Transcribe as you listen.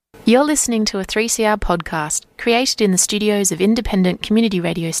You're listening to a 3CR podcast created in the studios of independent community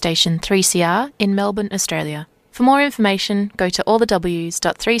radio station 3CR in Melbourne, Australia. For more information, go to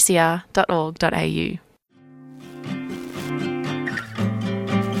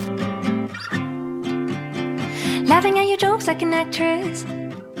allthews.3cr.org.au. Laughing at your jokes like an actress.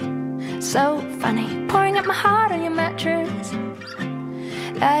 So funny, pouring up my heart on your mattress.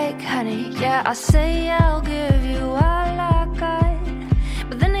 Like honey, yeah, I say I'll give you all I got,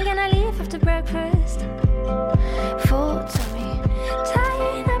 but then again I leave after breakfast. Full tummy,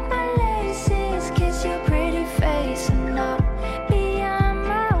 tying up my laces, kiss your pretty face and I'll be on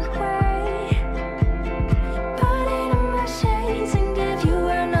my way. Put it on my shades and give you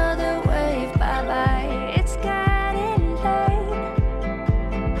another wave. Bye bye, it's getting late.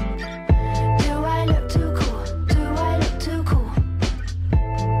 Do I look too cool? Do I look too cool?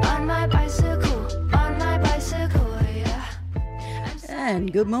 On my bicycle, yeah.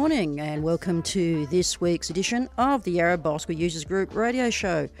 And good morning and welcome to this week's edition of the Yarra Bicycle Users Group radio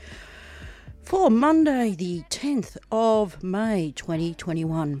show for Monday the 10th of May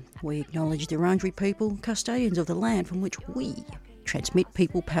 2021. We acknowledge the Wurundjeri people, custodians of the land from which we transmit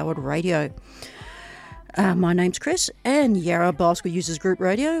people-powered radio. My name's Chris and Yarra Bicycle Users Group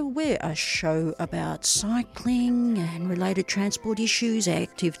Radio. We're a show about cycling and related transport issues,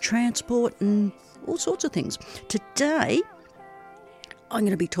 active transport and all sorts of things. Today, I'm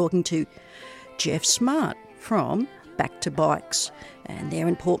going to be talking to Jeff Smart from Back to Bikes, and they're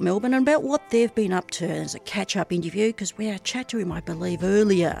in Port Melbourne, and about what they've been up to as a catch-up interview, because we had a chat to him, I believe,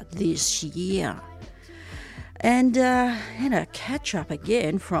 earlier this year. And a catch-up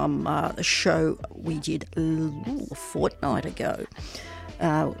again from the show we did a fortnight ago.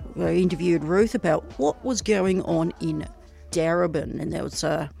 We interviewed Ruth about what was going on in Darebin, and there was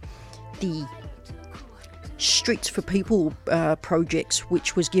the Streets for People projects,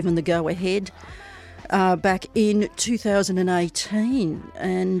 which was given the go-ahead back in 2018.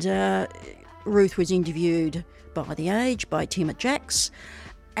 And Ruth was interviewed by The Age, by Tim at Jacks,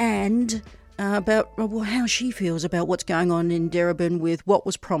 and about how she feels about what's going on in Darebin with what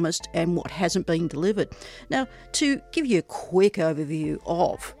was promised and what hasn't been delivered. Now, to give you a quick overview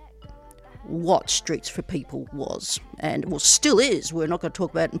of what Streets for People was, and well, still is, we're not going to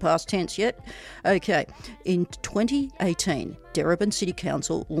talk about it in past tense yet. Okay, in 2018, Darebin City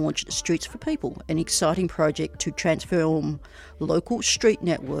Council launched Streets for People, an exciting project to transform local street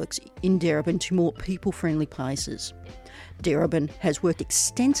networks in Darebin to more people-friendly places. Darebin has worked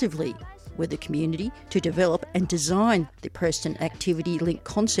extensively with the community to develop and design the Preston Activity Link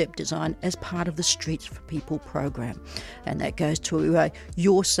concept design as part of the Streets for People program. And that goes to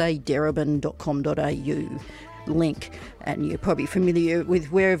yoursaydarabin.com.au link. And you're probably familiar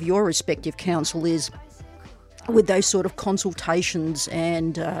with wherever your respective council is with those sort of consultations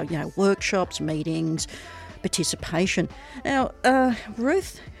and workshops, meetings, participation. Now,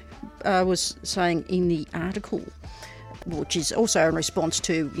 Ruth was saying in the article, which is also in response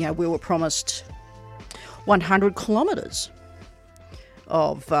to, we were promised 100 kilometres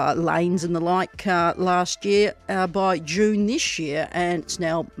of lanes and the like last year by June this year, and it's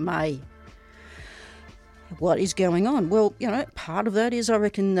now May. What is going on? Well, part of that is, I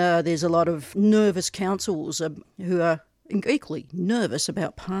reckon, there's a lot of nervous councils who are equally nervous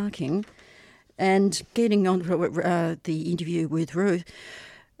about parking. And getting on to the interview with Ruth,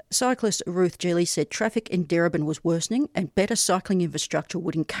 cyclist Ruth Jelly said traffic in Darebin was worsening and better cycling infrastructure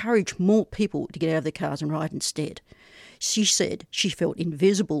would encourage more people to get out of their cars and ride instead. She said she felt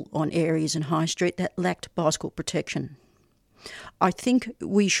invisible on areas in High Street that lacked bicycle protection. I think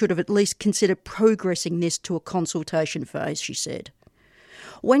we should have at least considered progressing this to a consultation phase, she said.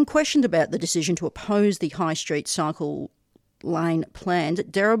 When questioned about the decision to oppose the High Street cycle lane plans,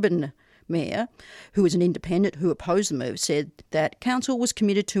 Darebin Mayor, who is an independent who opposed the move, said that council was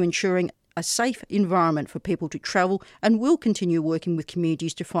committed to ensuring a safe environment for people to travel and will continue working with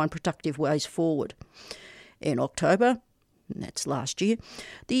communities to find productive ways forward. In October, and that's last year,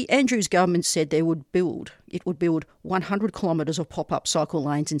 the Andrews government said it would build 100 kilometres of pop-up cycle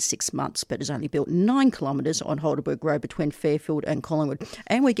lanes in 6 months, but has only built 9 kilometres on Heidelberg Road between Fairfield and Collingwood.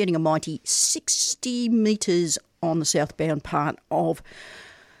 And we're getting a mighty 60 metres on the southbound part of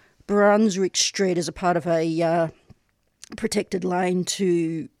Brunswick Street as a part of a protected lane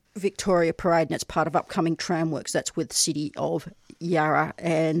to Victoria Parade, and it's part of upcoming Tramworks. That's with the City of Yarra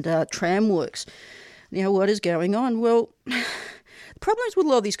and Tramworks. Now, what is going on? Well, Problems with a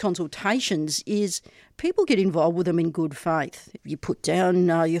lot of these consultations is people get involved with them in good faith. You put down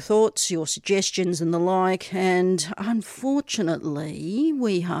your thoughts, your suggestions and the like, and unfortunately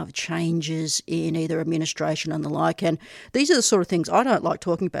we have changes in either administration and the like, and these are the sort of things I don't like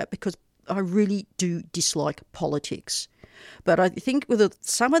talking about because I really do dislike politics. But I think with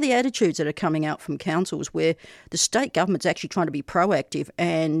some of the attitudes that are coming out from councils where the state government's actually trying to be proactive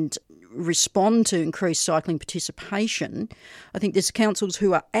and respond to increased cycling participation, I think there's councils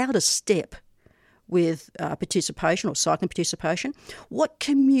who are out of step with participation or cycling participation, what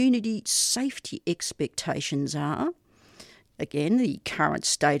community safety expectations are, again, the current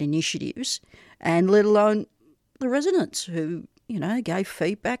state initiatives, and let alone the residents who, gave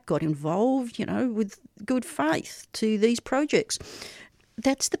feedback, got involved, with good faith to these projects.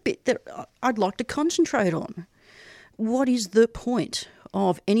 That's the bit that I'd like to concentrate on. What is the point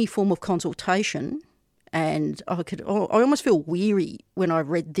of any form of consultation? And I almost feel weary when I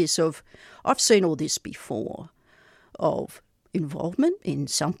read this I've seen all this before, of involvement in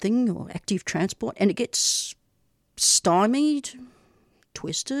something or active transport, and it gets stymied,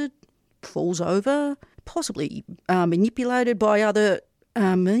 twisted, falls over, possibly manipulated by other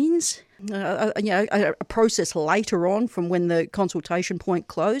means. A process later on from when the consultation point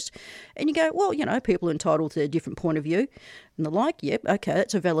closed, and you go, well, people are entitled to a different point of view and the like. Yep, okay,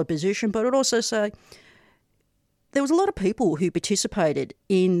 that's a valid position, but I'd also say there was a lot of people who participated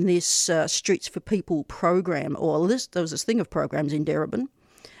in this Streets for People program, or there was this thing of programs in Darebin,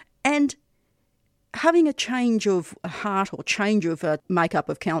 and having a change of heart or change of makeup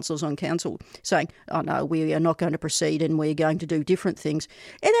of councils on council saying, oh no, we are not going to proceed and we're going to do different things,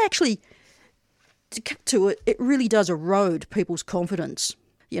 it actually, to cut to it, it really does erode people's confidence,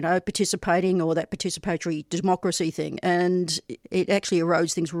 participating, or that participatory democracy thing. And it actually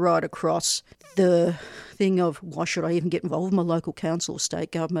erodes things right across the thing of, why should I even get involved with my local council or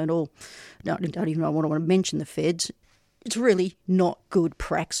state government, or don't even know what I want to mention the feds. It's really not good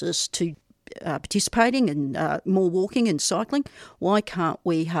praxis to participating and more walking and cycling. Why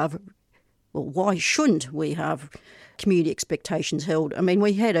shouldn't we have community expectations held? I mean,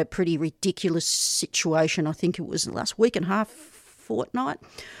 we had a pretty ridiculous situation, I think it was last week and a half, fortnight.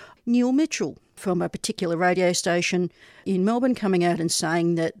 Neil Mitchell from a particular radio station in Melbourne coming out and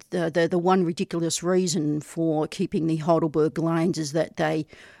saying that the one ridiculous reason for keeping the Heidelberg lanes is that they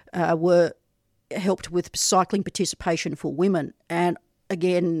were helped with cycling participation for women. And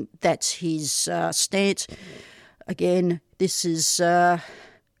again, that's his stance. Again, this is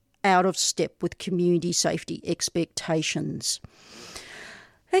out of step with community safety expectations.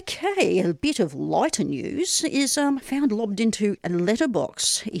 Okay, a bit of lighter news is found lobbed into a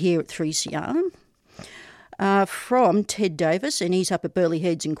letterbox here at 3CR from Ted Davis, and he's up at Burleigh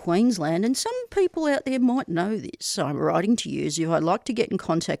Heads in Queensland, and some people out there might know this. I'm writing to you as if I'd like to get in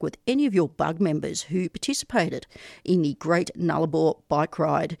contact with any of your bug members who participated in the Great Nullarbor Bike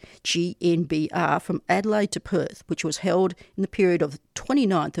Ride, GNBR, from Adelaide to Perth, which was held in the period of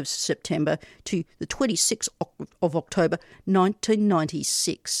 29th of September to the 26th of October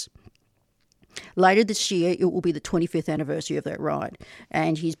 1996. Later this year, it will be the 25th anniversary of that ride.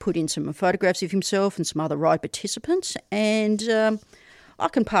 And he's put in some photographs of himself and some other ride participants. And I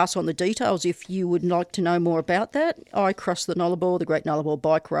can pass on the details if you would like to know more about that. I crossed the Nullarbor, the Great Nullarbor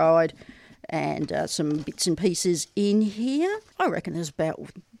Bike Ride, and some bits and pieces in here. I reckon there's about,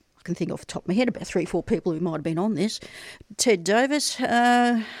 I can think off the top of my head, about 3 or 4 people who might have been on this. Ted Davis,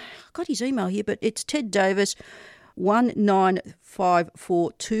 I've got his email here, but it's Ted Davis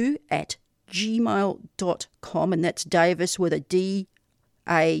 19542 at gmail.com, and that's Davis with a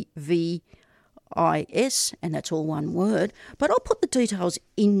DAVIS, and that's all one word. But I'll put the details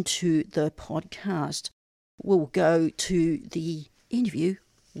into the podcast. We'll go to the interview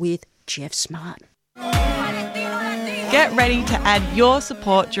with Jeff Smart. Get ready to add your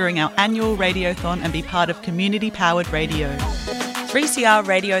support during our annual Radiothon and be part of community-powered radio. 3CR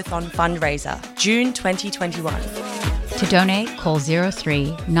Radiothon fundraiser, June 2021. To donate, call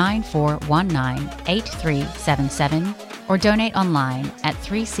 03 9419 8377 or donate online at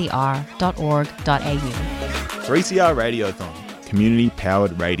 3cr.org.au. 3CR Radiothon,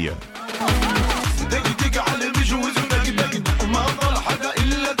 community-powered radio.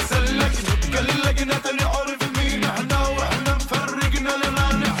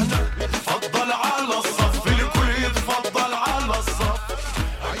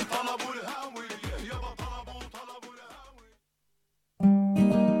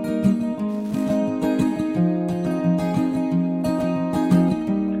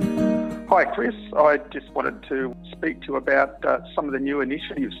 Hi Chris, I just wanted to speak to you about some of the new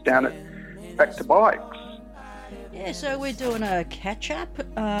initiatives down at Back to Bikes. Yeah, so we're doing a catch-up,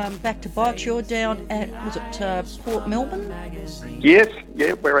 back to bikes. You're down at, was it Port Melbourne? Yes,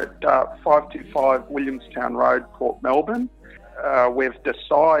 we're at 525 Williamstown Road, Port Melbourne. We've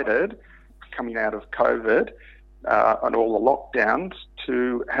decided, coming out of COVID and all the lockdowns,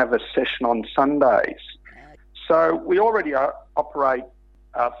 to have a session on Sundays. So we already operate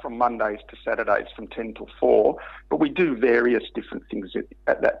from Mondays to Saturdays from 10 till 4, but we do various different things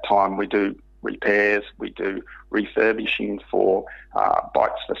at that time. We do repairs, we do refurbishing for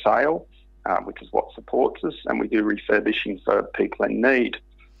bikes for sale, which is what supports us, and we do refurbishing for people in need.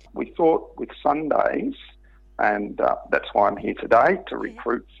 We thought with Sundays, and that's why I'm here today, to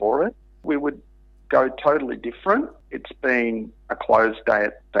recruit for it, we would go totally different. It's been a closed day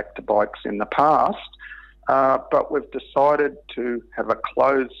at Back to Bikes in the past, but we've decided to have a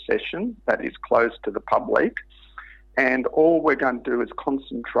closed session that is closed to the public, and all we're going to do is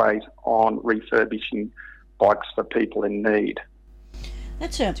concentrate on refurbishing bikes for people in need.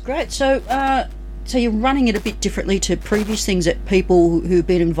 That sounds great. So you're running it a bit differently to previous things that people who've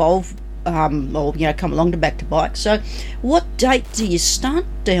been involved come along to Back to Bikes. So what date do you start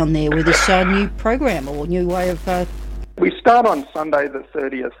down there with this new program or new way of... We start on Sunday the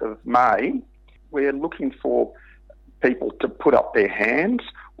 30th of May. We're looking for people to put up their hands.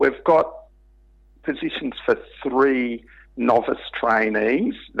 We've got positions for 3 novice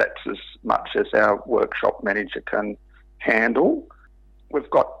trainees. That's as much as our workshop manager can handle. We've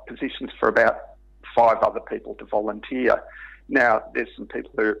got positions for about 5 other people to volunteer. Now, there's some people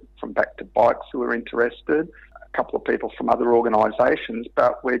who from Back to Bikes who are interested, a couple of people from other organisations,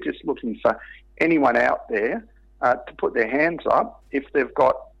 but we're just looking for anyone out there to put their hands up if they've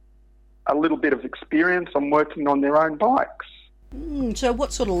got a little bit of experience on working on their own bikes. So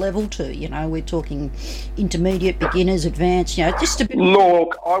what sort of level to? We're talking intermediate, beginners, advanced, just a bit...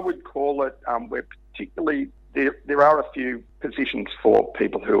 Look, I would call it, we're particularly... There are a few positions for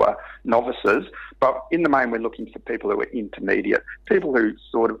people who are novices, but in the main we're looking for people who are intermediate, people who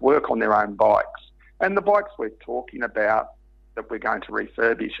sort of work on their own bikes. And the bikes we're talking about that we're going to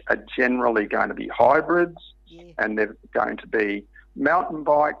refurbish are generally going to be hybrids, and they're going to be mountain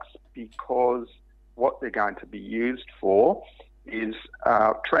bikes, because what they're going to be used for is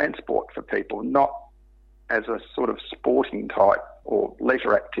transport for people, not as a sort of sporting type or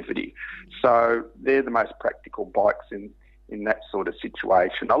leisure activity. So they're the most practical bikes in that sort of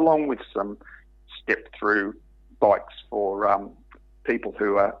situation, along with some step-through bikes for people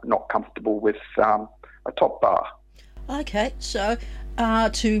who are not comfortable with a top bar. Okay, so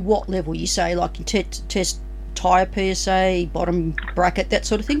to what level? You say like you test tyre PSA, bottom bracket, that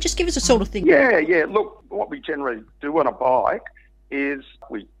sort of thing? Just give us a sort of thing. Yeah. Look, what we generally do on a bike is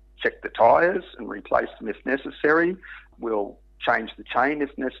we check the tyres and replace them if necessary. We'll change the chain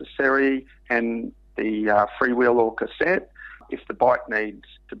if necessary, and the freewheel or cassette. If the bike needs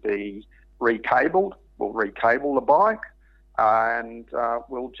to be recabled, we'll recable the bike, and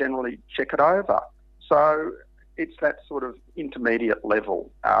we'll generally check it over. So it's that sort of intermediate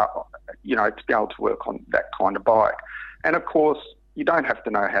level, to be able to work on that kind of bike. And of course, you don't have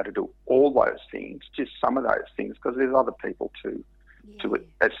to know how to do all those things, just some of those things, because there's other people to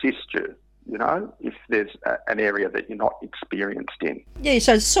assist you, if there's an area that you're not experienced in. Yeah,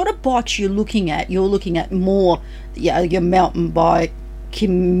 so the sort of bikes you're looking at more, your mountain bike,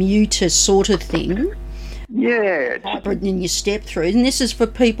 commuter sort of thing. Yeah. Hybrid and you step through. And this is for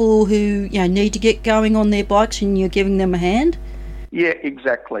people who need to get going on their bikes and you're giving them a hand? Yeah,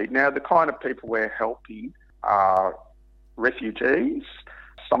 exactly. Now, the kind of people we're helping are refugees,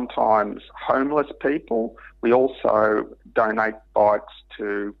 sometimes homeless people. We also donate bikes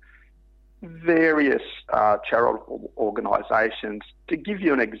to various charitable organisations. To give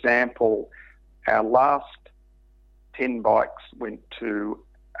you an example, our last 10 bikes went to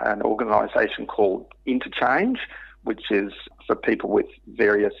an organisation called Interchange, which is for people with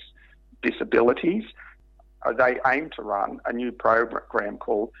various disabilities. They aim to run a new program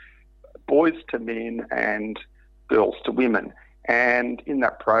called Boys to Men and Girls to Women. And in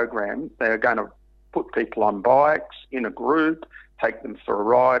that program, they're going to put people on bikes in a group, take them for a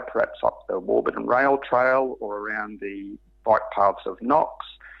ride, perhaps up the Warburton Rail Trail or around the bike paths of Knox.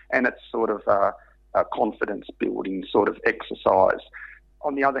 And it's sort of a confidence-building sort of exercise.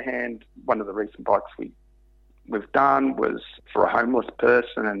 On the other hand, one of the recent bikes we've done was for a homeless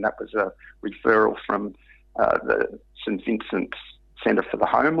person, and that was a referral from the St Vincent's Centre for the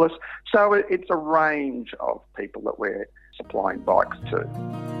Homeless. So it's a range of people that we're supplying bikes to.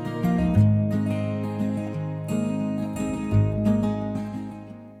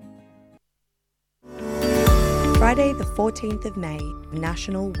 Friday the 14th of May,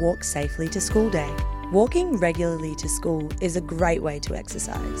 National Walk Safely to School Day. Walking regularly to school is a great way to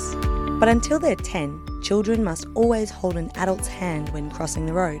exercise. But until they're 10, children must always hold an adult's hand when crossing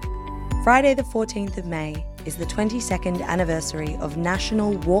the road. Friday the 14th of May is the 22nd anniversary of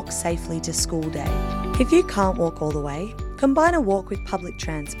National Walk Safely to School Day. If you can't walk all the way, combine a walk with public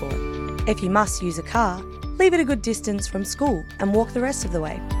transport. If you must use a car, leave it a good distance from school and walk the rest of the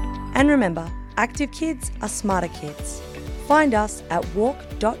way. And remember, active kids are smarter kids. Find us at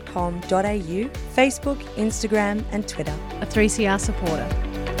walk.com.au, Facebook, Instagram and Twitter. A 3CR supporter.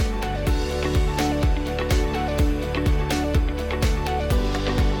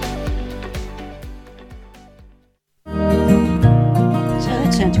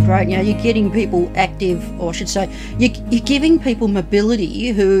 Sounds great. You know, you're getting people active, or I should say, you're giving people mobility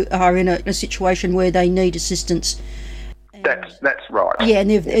who are in a situation where they need assistance. That's right. Yeah, and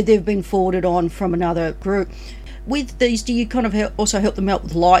they've been forwarded on from another group. With these, do you kind of also help them out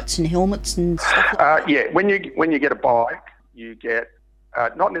with lights and helmets and stuff like that? Yeah, when you get a bike, you get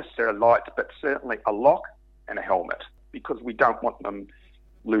not necessarily lights, but certainly a lock and a helmet, because we don't want them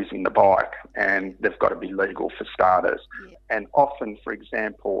losing the bike, and they've got to be legal for starters. Yeah. And often, for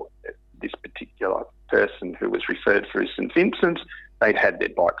example, this particular person who was referred through St Vincent's, they'd had their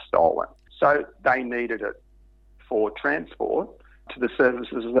bike stolen. So they needed it for transport to the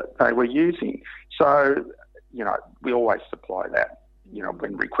services that they were using. So, you know, we always supply that, you know,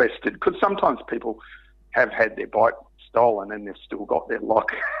 when requested, because sometimes people have had their bike stolen and they've still got their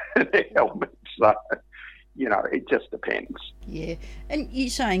lock and their helmet. So, you know, it just depends. Yeah. And you're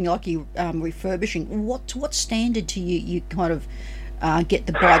saying like you refurbishing. What standard do you kind of get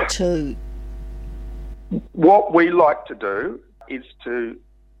the bike to? What we like to do is to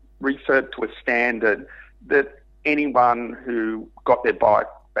refurb to a standard that anyone who got their bike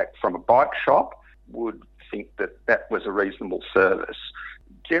back from a bike shop would think that was a reasonable service.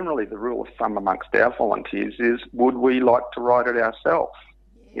 Generally, the rule of thumb amongst our volunteers is, would we like to ride it ourselves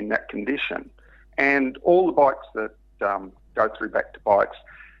in that condition? And all the bikes that go through Back to Bikes,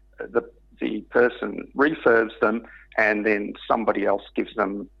 the person refurbs them, and then somebody else gives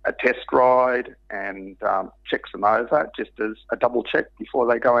them a test ride and checks them over, just as a double check before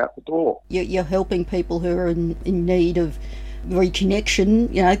they go out the door. You're helping people who are in need of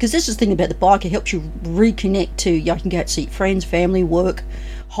reconnection, you know, because this is the thing about the bike, it helps you reconnect to, you can go out to see friends, family, work,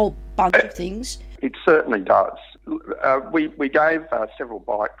 whole bunch of things. It certainly does. We gave several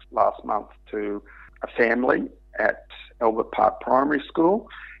bikes last month to a family at Albert Park Primary School.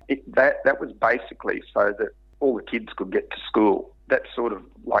 That was basically so that all the kids could get to school. That's sort of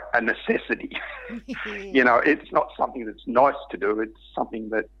like a necessity. You know, it's not something that's nice to do, it's something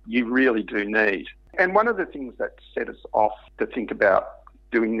that you really do need. And one of the things that set us off to think about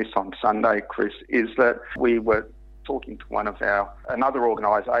doing this on Sunday, Chris, is that we were talking to another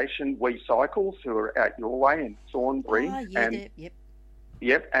organisation, We Cycles, who are out your way in Thornbury. Oh, yeah,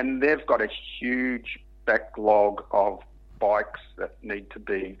 Yep, and they've got a huge backlog of bikes that need to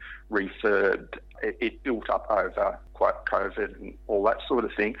be refurbed. It built up over COVID and all that sort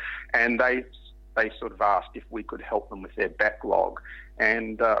of thing, and they sort of asked if we could help them with their backlog.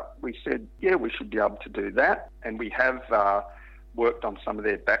 And we said, yeah, we should be able to do that. And we have worked on some of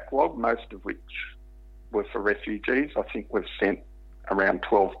their backlog, most of which were for refugees. I think we've sent around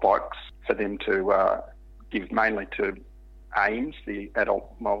 12 bikes for them to give mainly to AIMS, the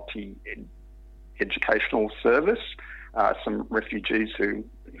Adult Multi-Educational Service, some refugees who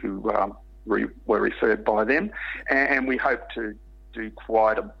were referred by them. And we hope to do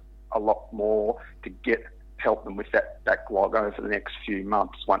quite a lot more to help them with that backlog over the next few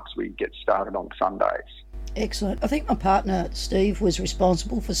months once we get started on Sundays. Excellent. I think my partner Steve was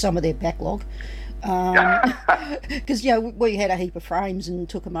responsible for some of their backlog, because we had a heap of frames and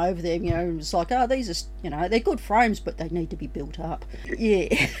took them over there. It was like, these are they're good frames, but they need to be built up.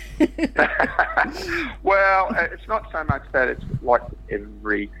 Yeah. Well, it's not so much that. It's like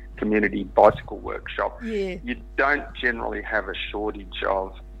every community bicycle workshop. Yeah. You don't generally have a shortage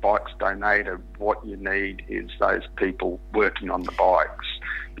of bikes donated. What you need is those people working on the bikes,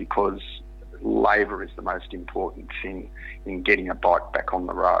 because labour is the most important thing in getting a bike back on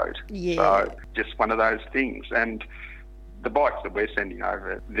the road. Yeah. So just one of those things. And the bikes that we're sending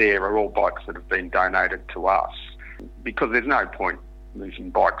over there are all bikes that have been donated to us, because there's no point moving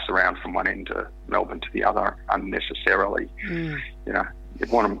bikes around from one end of Melbourne to the other unnecessarily.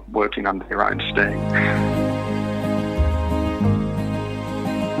 You'd want them working under their own steam.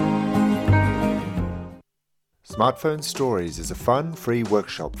 Smartphone Stories is a fun, free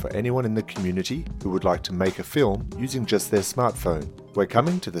workshop for anyone in the community who would like to make a film using just their smartphone. We're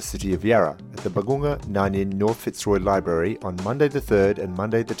coming to the city of Yarra at the Bagunga Nyanin North Fitzroy Library on Monday the 3rd and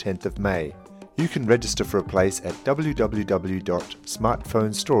Monday the 10th of May. You can register for a place at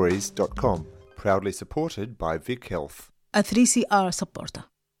www.smartphonestories.com. Proudly supported by Vic Health. A 3CR supporter.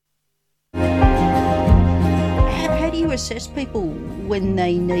 How do you assess people when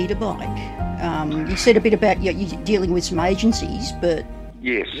they need a bike? You said a bit about you're dealing with some agencies, but...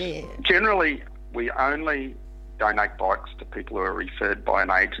 Yes. Yeah. Generally, we only donate bikes to people who are referred by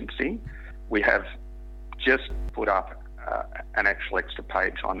an agency. We have just put up an actual extra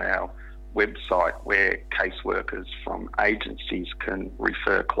page on our website where caseworkers from agencies can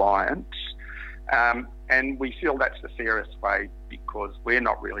refer clients. And we feel that's the fairest way because we're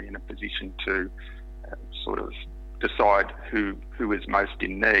not really in a position to sort of decide who is most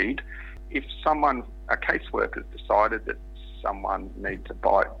in need. If a caseworker's decided that someone needs a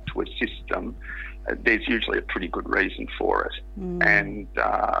bike to assist them, there's usually a pretty good reason for it. And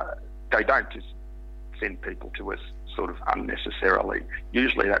they don't just send people to us sort of unnecessarily.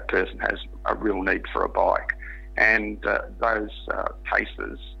 Usually that person has a real need for a bike. And those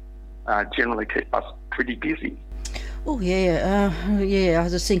cases generally keep us pretty busy. Oh, yeah. I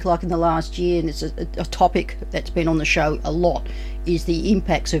just think like in the last year, and it's a topic that's been on the show a lot, is the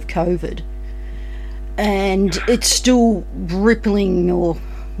impacts of COVID. And it's still rippling, or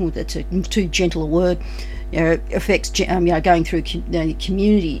that's a too gentle a word, affects, going through the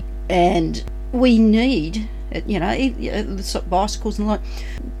community. And we need, bicycles and like,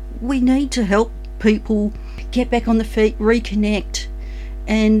 we need to help people get back on the feet, reconnect.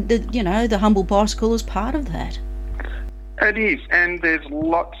 And, the Humble Bicycle is part of that. It is, and there's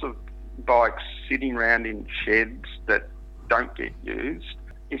lots of bikes sitting around in sheds that don't get used.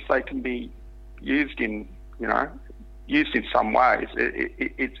 If they can be used in some ways,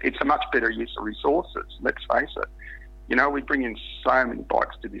 it's a much better use of resources, let's face it. We bring in so many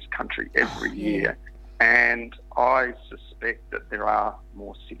bikes to this country every year, and I suspect that there are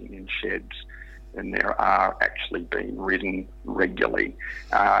more sitting in sheds than there are actually being ridden regularly.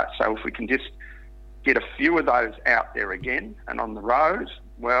 So if we can just get a few of those out there again and on the road,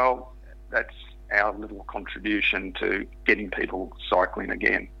 well, that's our little contribution to getting people cycling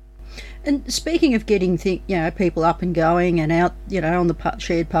again. And speaking of getting people up and going and out, on the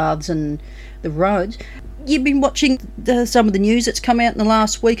shared paths and the roads, you've been watching some of the news that's come out in the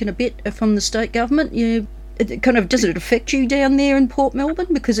last week and a bit from the state government. Does it affect you down there in Port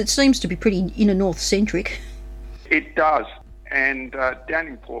Melbourne? Because it seems to be pretty inner north centric. It does. And down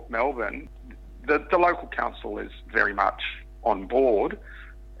in Port Melbourne, the local council is very much on board.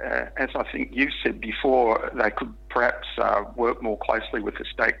 As I think you've said before, they could perhaps work more closely with the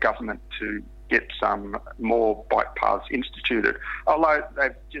state government to get some more bike paths instituted. Although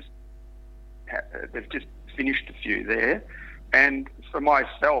they've just finished a few there. And for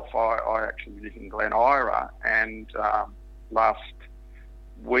myself, I actually live in Glen Eira, and last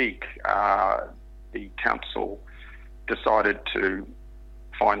week the council decided to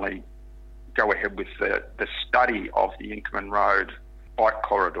finally go ahead with the study of the Inkerman Road bike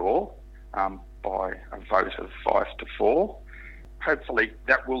corridor by a vote of 5-4. Hopefully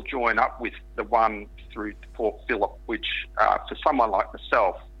that will join up with the one through to Port Phillip, which for someone like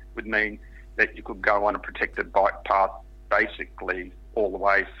myself would mean that you could go on a protected bike path basically all the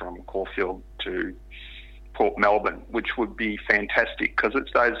way from Caulfield to Port Melbourne, which would be fantastic because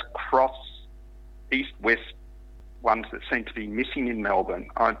it's those cross east-west ones that seem to be missing in Melbourne.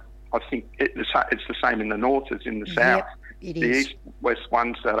 I think it's the same in the north as in the south. Yep, the east-west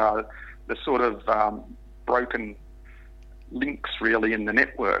ones that are the sort of broken links really in the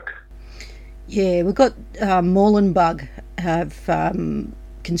network. Yeah, we've got Morelandbug have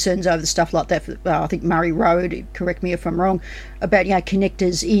concerns over the stuff like that. I think Murray Road, correct me if I'm wrong, about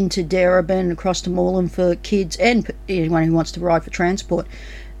connectors into Darebin, across to Moreland for kids and anyone who wants to ride for transport.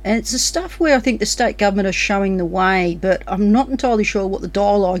 And it's the stuff where I think the state government are showing the way, but I'm not entirely sure what the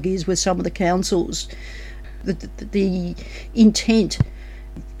dialogue is with some of the councils. The intent,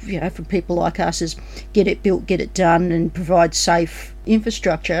 for people like us is get it built, get it done, and provide safe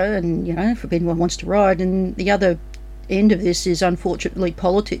infrastructure, and for anyone who wants to ride. And the other end of this is unfortunately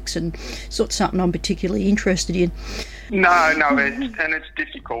politics, and it's not something I'm particularly interested in. No, it's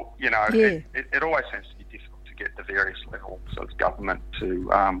difficult. It always seems to be difficult to get the various levels of government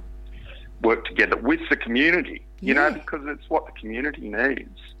to work together with the community. Because it's what the community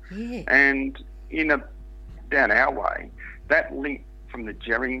needs. Yeah. And down our way, that link from the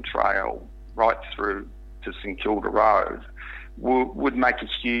Jering Trail right through to St Kilda Road would make a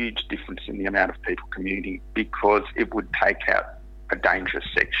huge difference in the amount of people commuting, because it would take out a dangerous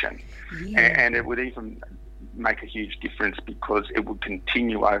section. Yeah. And it would even make a huge difference because it would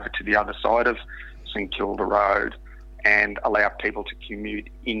continue over to the other side of St Kilda Road and allow people to commute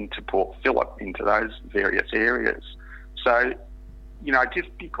into Port Phillip, into those various areas. So,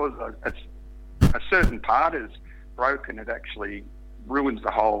 just because a certain part is broken, it actually ruins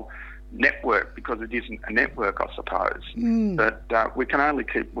the whole network, because it isn't a network, I suppose. But we can only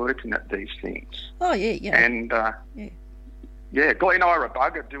keep working at these things. Oh, yeah. And, Glen Ira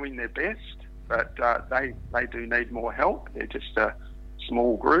Bug are doing their best, but they do need more help. They're just a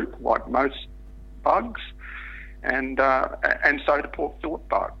small group, like most bugs, and so do Port Phillip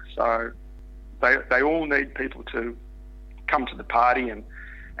Bug. So they all need people to come to the party and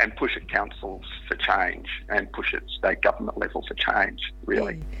push at councils for change, and push at state government level for change,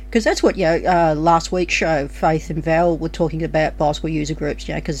 really. Because that's what last week's show, Faith and Val were talking about bicycle user groups,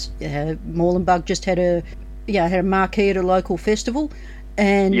 because Moreland Bug just had a marquee at a local festival,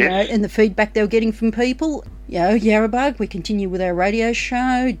 and and the feedback they were getting from people, Yarra Bug, we continue with our radio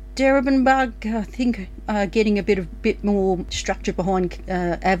show. Darebin Bug, I think, getting a bit more structure behind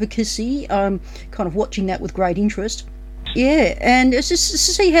advocacy. I'm kind of watching that with great interest. Yeah, and it's just to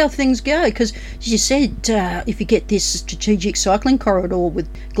see how things go, because as you said, if you get this strategic cycling corridor with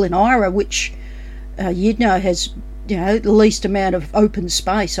Glen Ira, which has the least amount of open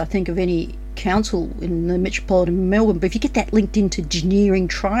space, I think, of any council in the metropolitan Melbourne, but if you get that linked into Gineering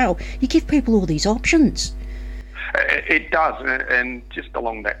Trail, you give people all these options. It does, and just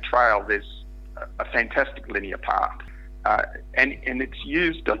along that trail there's a fantastic linear path, and it's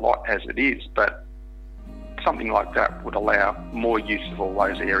used a lot as it is, but something like that would allow more use of all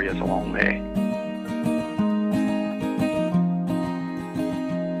those areas along there.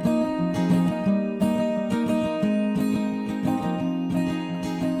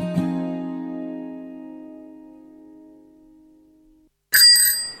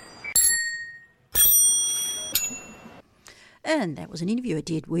 And that was an interview I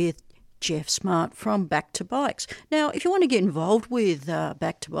did with Jeff Smart from Back to Bikes. Now, if you want to get involved with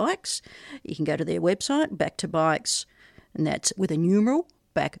Back to Bikes, you can go to their website, Back to Bikes, and that's with a numeral,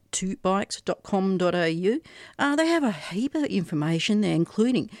 backtobikes.com.au. They have a heap of information there,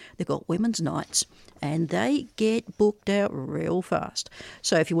 including they've got women's nights, and they get booked out real fast.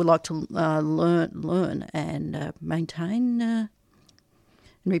 So if you would like to learn and maintain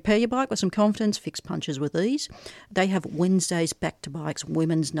and repair your bike with some confidence, fix punches with ease, they have Wednesdays Back to Bikes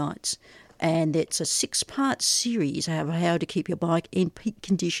Women's Nights. And it's a 6-part series of how to keep your bike in peak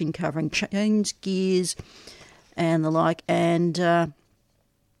condition, covering chains, gears, and the like. And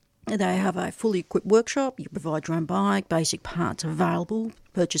they have a fully equipped workshop. You provide your own bike, basic parts available,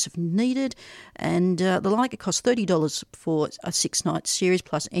 purchase if needed, and the like. It costs $30 for a 6-night series,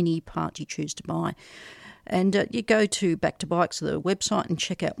 plus any part you choose to buy. And you go to Back to Bikes, the website, and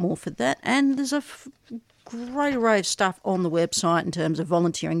check out more for that. And there's a great array of stuff on the website in terms of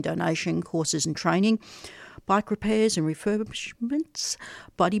volunteering, donation, courses and training, bike repairs and refurbishments,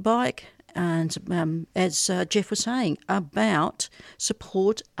 buddy bike, and as Jeff was saying, about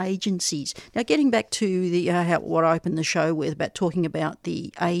support agencies. Now, getting back to what I opened the show with, about talking about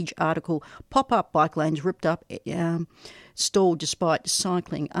the Age article, pop-up bike lanes ripped up, stalled despite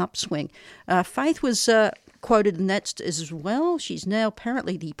cycling upswing. Faith was quoted in that as well. She's now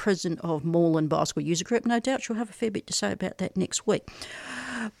apparently the president of Moreland Bicycle User Group. No doubt she'll have a fair bit to say about that next week.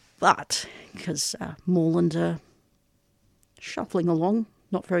 But because Moreland are shuffling along,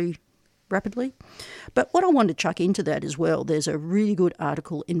 not very rapidly. But what I wanted to chuck into that as well, there's a really good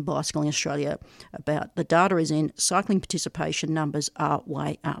article in Bicycling Australia about the data is in, cycling participation numbers are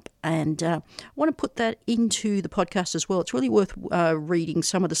way up. And I want to put that into the podcast as well. It's really worth reading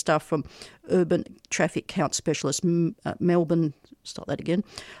some of the stuff from Urban Traffic Count Specialist, Metro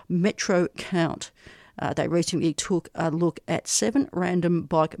Count. They recently took a look at 7 random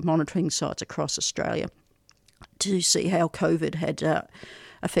bike monitoring sites across Australia to see how COVID had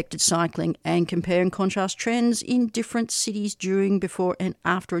affected cycling and compare and contrast trends in different cities during, before and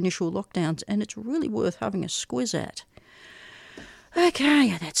after initial lockdowns, and it's really worth having a squiz at.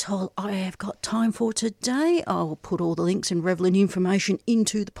 Okay, that's all I have got time for today. I'll put all the links and relevant information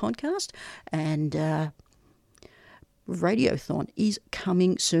into the podcast, and Radiothon is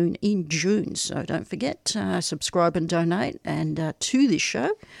coming soon in June, so don't forget, subscribe and donate and to this show,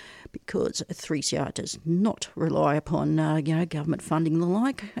 because 3CR does not rely upon government funding and the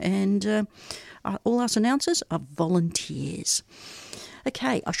like, and all us announcers are volunteers.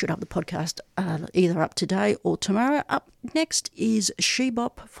 Okay, I should have the podcast either up today or tomorrow. Up next is She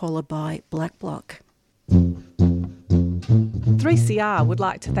Bop, followed by Black Block. 3CR would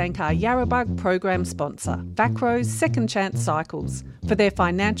like to thank our Yarrabug program sponsor, Vacro's Second Chance Cycles, for their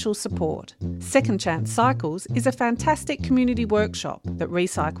financial support. Second Chance Cycles is a fantastic community workshop that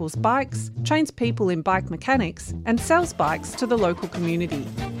recycles bikes, trains people in bike mechanics, and sells bikes to the local community.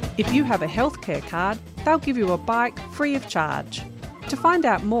 If you have a healthcare card, they'll give you a bike free of charge. To find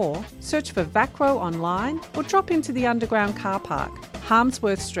out more, search for Vacro online or drop into the underground car park,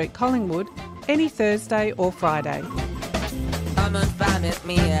 Harmsworth Street, Collingwood, any Thursday or Friday.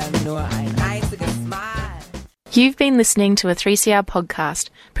 You've been listening to a 3CR podcast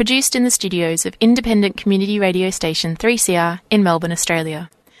produced in the studios of independent community radio station 3CR in Melbourne, Australia.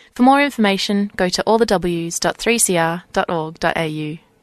 For more information, go to allthews.3cr.org.au.